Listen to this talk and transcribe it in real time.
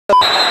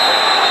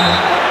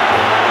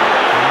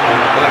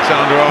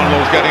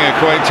Alexander-Arnold's getting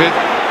acquainted.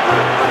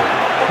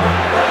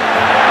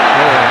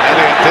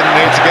 Elliott didn't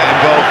need to get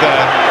involved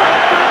there.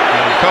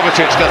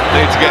 Kovacic doesn't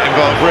need to get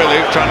involved really,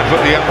 trying to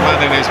put the young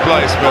man in his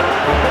place, but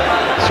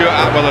Stuart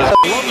Atwell has...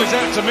 Long was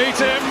out to meet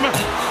him.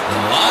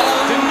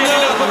 Didn't get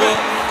enough of it.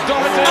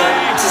 Doherty.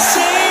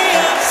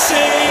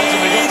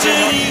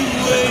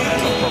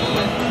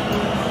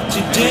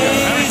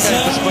 Today's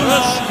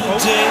another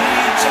day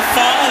to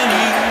find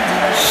you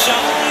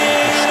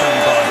shining.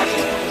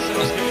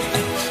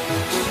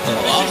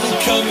 I'm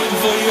coming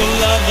for your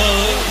love,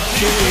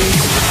 okay.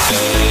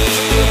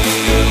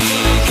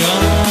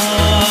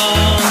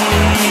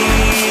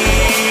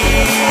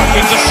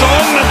 Into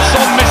Son, and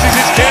Son misses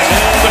his kick.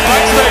 The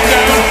back stayed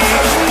down.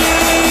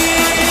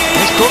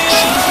 Here's Crooks.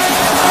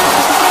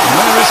 And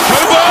there is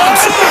Coburn.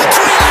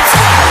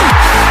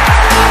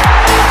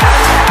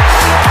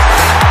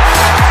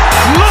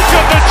 Look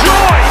at the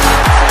joy!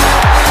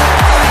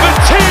 The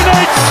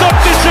teenage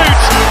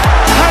substitute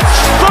has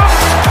struck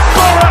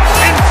Borough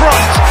in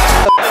front.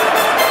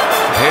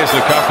 Here's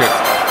Lukaku.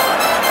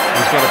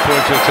 He's got a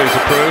point or two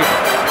to prove.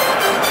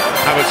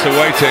 Havertz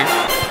awaiting.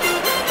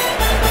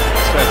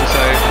 It's fair to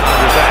say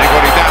there's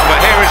anybody down, but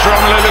here is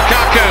Romelu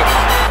Lukaku.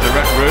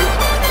 Direct route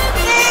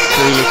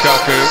to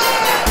Lukaku.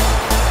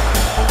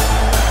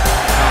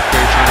 Lukaku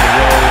trying to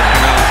roll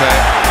Canate.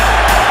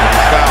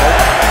 Foul.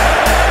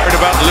 Worried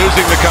about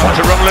losing the cup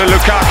to Romelu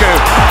Lukaku,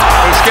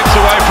 who skips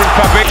away from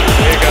Papi.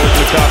 Here goes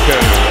Lukaku.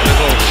 A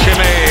little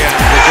shimmy and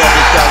the job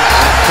is done.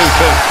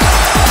 2-2.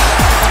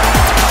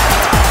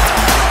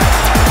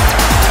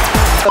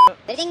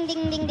 Ding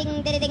ding ding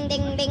ding ding ding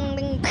ding ding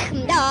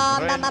ding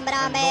dom bam bam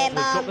bam bam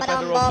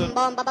bam bom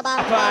bom bam bam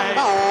bam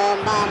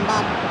bam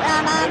bam.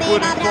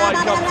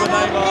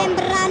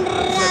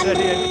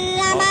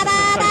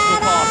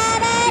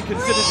 He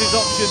considers his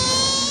options.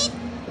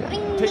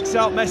 Picks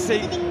out Messi.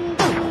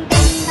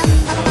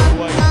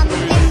 Way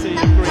through the sea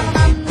of green.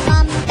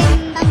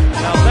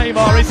 Now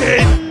Neymar is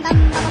in,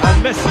 and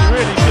Messi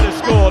really should have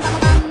scored.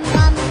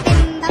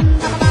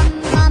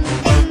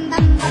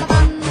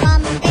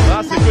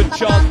 That's a good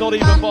chance, not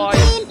even by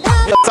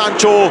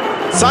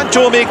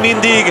Sancho még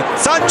mindig,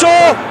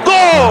 Sancho,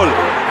 gól!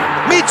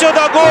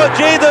 Micsoda gól,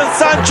 Jadon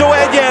Sancho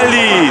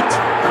egyenlít!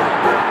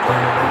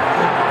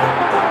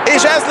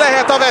 És ez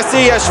lehet a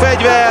veszélyes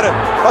fegyver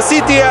a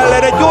City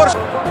ellen, egy gyors...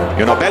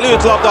 Jön a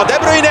belőtt labda, De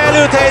Bruyne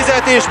előtt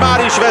helyzet, és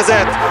már is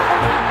vezet.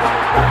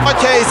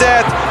 Nagy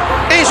helyzet,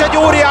 és egy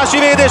óriási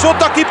védés,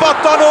 ott a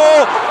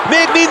kipattanó,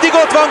 még mindig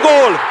ott van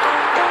gól!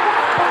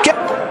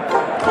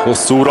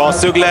 Hosszúra a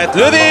szöglet,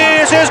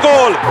 lövés és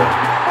gól!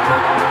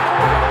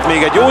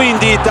 Még egy jó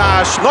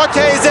indítás, nagy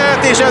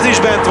helyzet, és ez is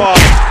bent van,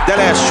 de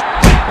lesz.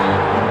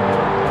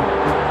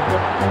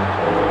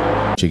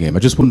 I'm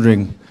just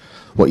wondering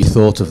what you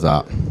thought of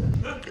that.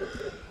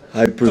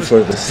 I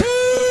prefer this.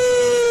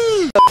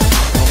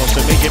 Almost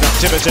immediate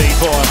activity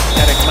for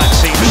Eric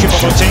Maxime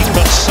Choupo-Moting,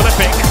 but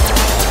slipping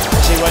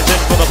as he went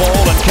in for the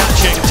ball and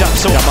catching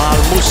Tatsu. Jamal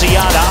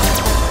Musiala,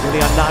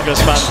 Julian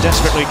Nagelsmann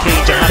desperately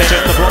keen to have it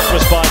in. The block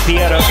was by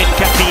Piero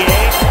Hincapié.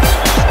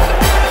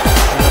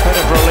 And a bit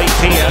of relief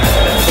here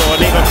for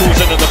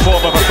Leverkusen in the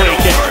form of a free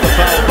kick. The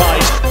foul by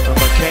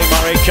McKay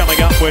Murray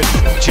coming up with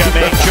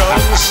Jermaine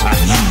Jones.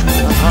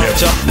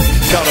 Hyped up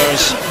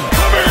colours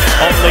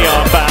on the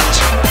armband.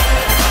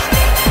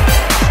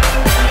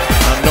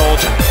 And Nord.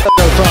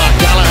 So far,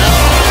 Gallagher.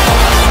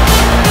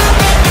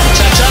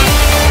 Tata.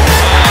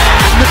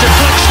 The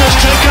deflection has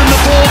taken the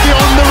ball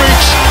beyond the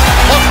reach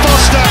of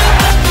Foster.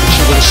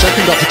 With a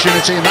second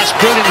opportunity, and that's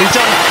brilliantly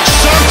done.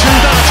 So to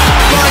that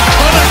by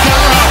Conor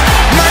Gallagher.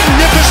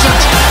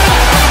 Magnificent.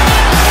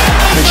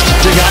 Managed to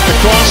dig out the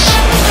cross.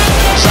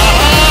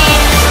 Zaha,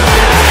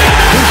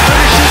 who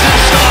finishes in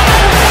style.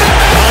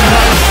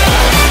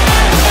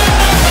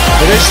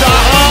 It is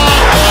Zaha.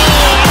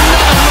 Oh,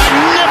 another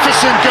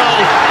magnificent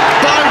goal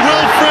by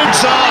Wilfried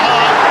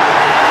Zaha.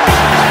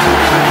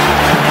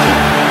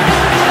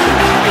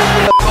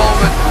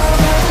 Moment.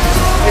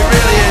 It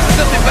really is.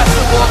 Nothing better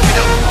than walking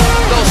up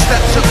those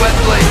steps at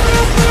Wembley.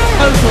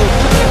 Total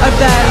of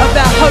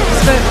their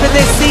hopes for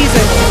this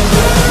season.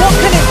 What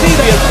can it do?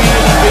 A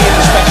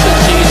really special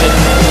season.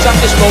 It's at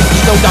this moment,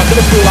 there's no doubt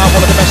going to pull out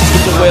one of the best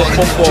teams in world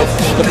football.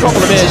 The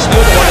problem is, the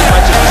other one is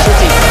Manchester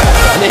City,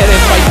 and they're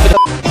in fight for the...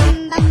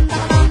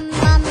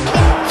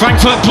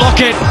 Frankfurt block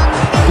it.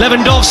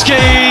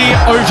 Lewandowski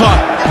over.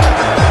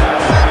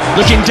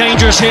 Looking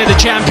dangerous here, the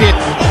champion.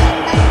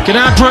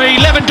 Gnabry,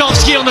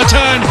 Lewandowski on the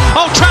turn.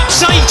 Oh, Trapp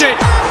saved it.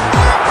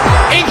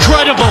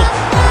 Incredible.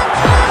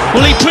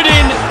 Well, he put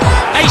in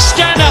a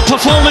stand-up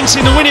performance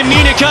in the win in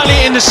Munich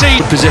early in the season.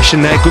 Good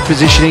possession there, good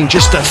positioning.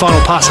 Just that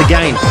final pass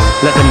again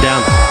let them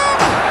down.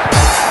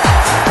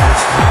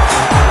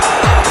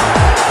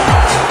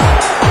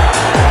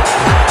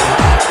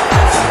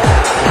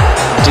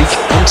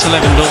 Onto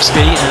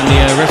Lewandowski and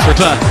the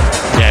referee.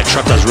 Yeah,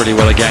 Trapp does really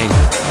well again.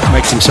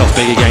 Makes himself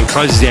big again,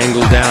 closes the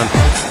angle down.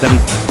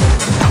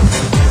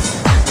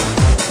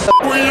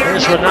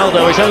 Here's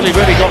Ronaldo, he's only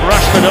really got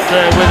Rashford up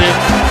there with him.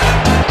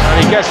 And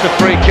he gets the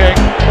free kick.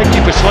 I think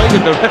he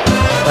persuaded the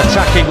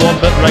attacking one,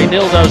 but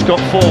Reynildo's got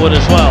forward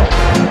as well.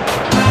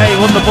 Hey, he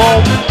won the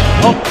ball.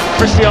 Oh,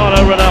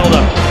 Cristiano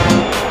Ronaldo.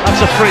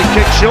 That's a free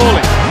kick,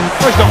 surely.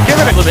 Oh, he's not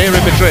giving it them here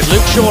in Madrid.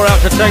 Luke Shaw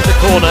out to take the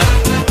corner.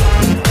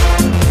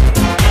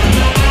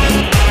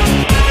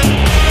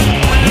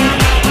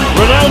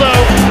 Ronaldo.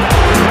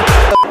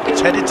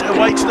 It's headed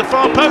away to the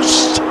far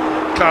post.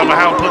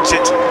 Carvajal puts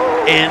it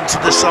into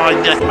the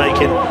side net,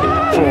 making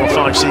 4 or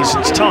 5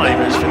 seasons' time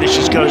as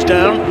Vinicius goes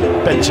down.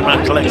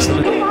 Benzema collects the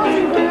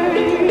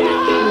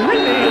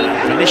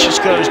Vinicius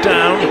goes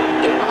down.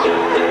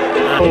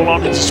 All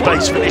on into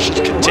space. Vinicius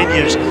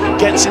continues,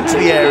 gets into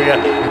the area,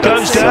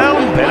 goes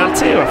down.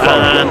 Penalty or foul?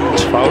 And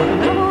foul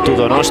to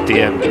Donosti,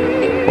 and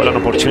well, an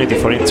opportunity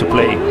for him to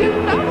play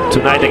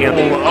tonight again.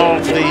 All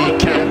of the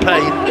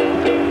campaign.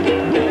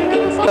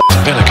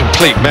 It's been a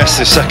complete mess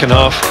this second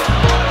half.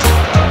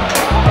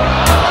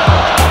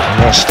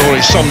 Our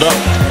story summed up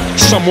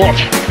somewhat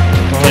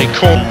by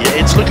Corn.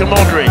 It's Luka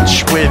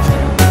Modric with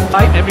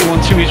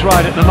everyone to his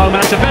right at the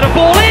moment. It's a better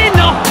ball in.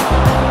 Oh!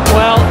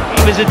 Well,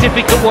 it was a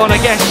difficult one, I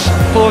guess,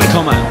 for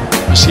Coman.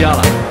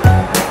 Musiala.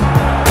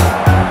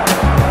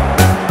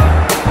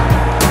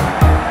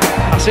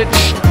 That's it.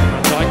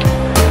 Like,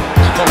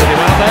 followed him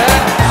out there.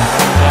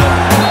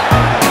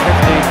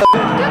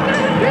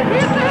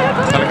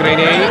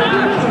 Pellegrini.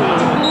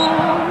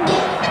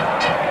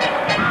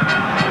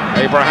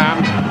 Abraham.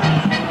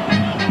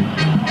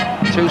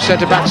 2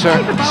 centre-backs are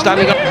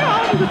standing up.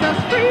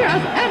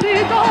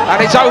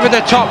 And it's over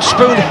the top,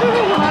 spoon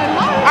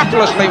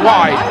effortlessly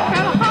wide.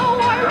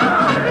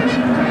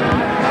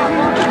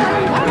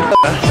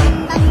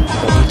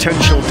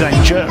 Potential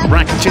danger.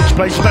 Rakitic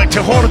plays back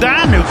to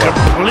Jordan, who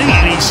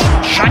completely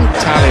shanked.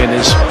 Italian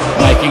is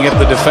making it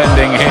the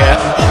defending here.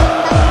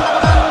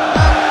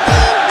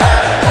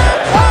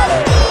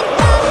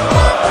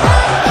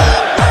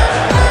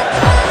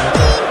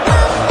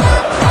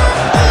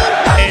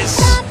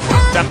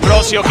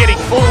 D'Ambrosio getting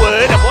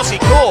forward, and what's he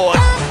caught?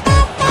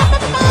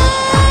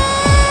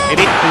 It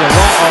is a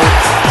right old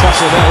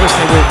tussle there, isn't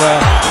it? With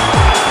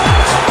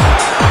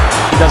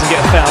he doesn't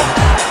get a foul.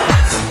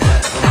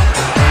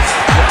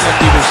 Looked like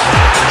he was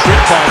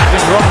tripped by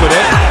anything wrong with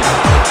it.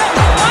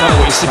 I don't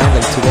know what you're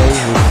saying today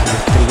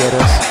with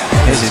Trigueros.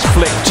 Here's his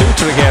flick to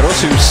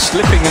Trigueros, who's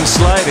slipping and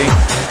sliding.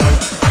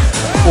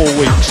 4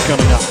 weeks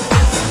coming up.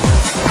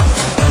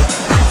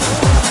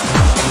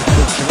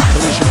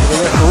 Collision for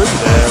the referee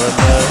there, and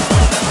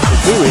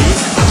Bowie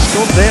has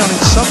gone down in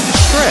some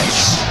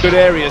distress. Good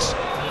areas.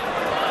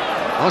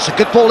 Oh, it's a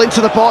good ball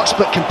into the box,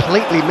 but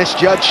completely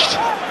misjudged.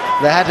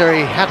 The header,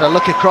 he had a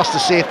look across to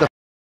see if the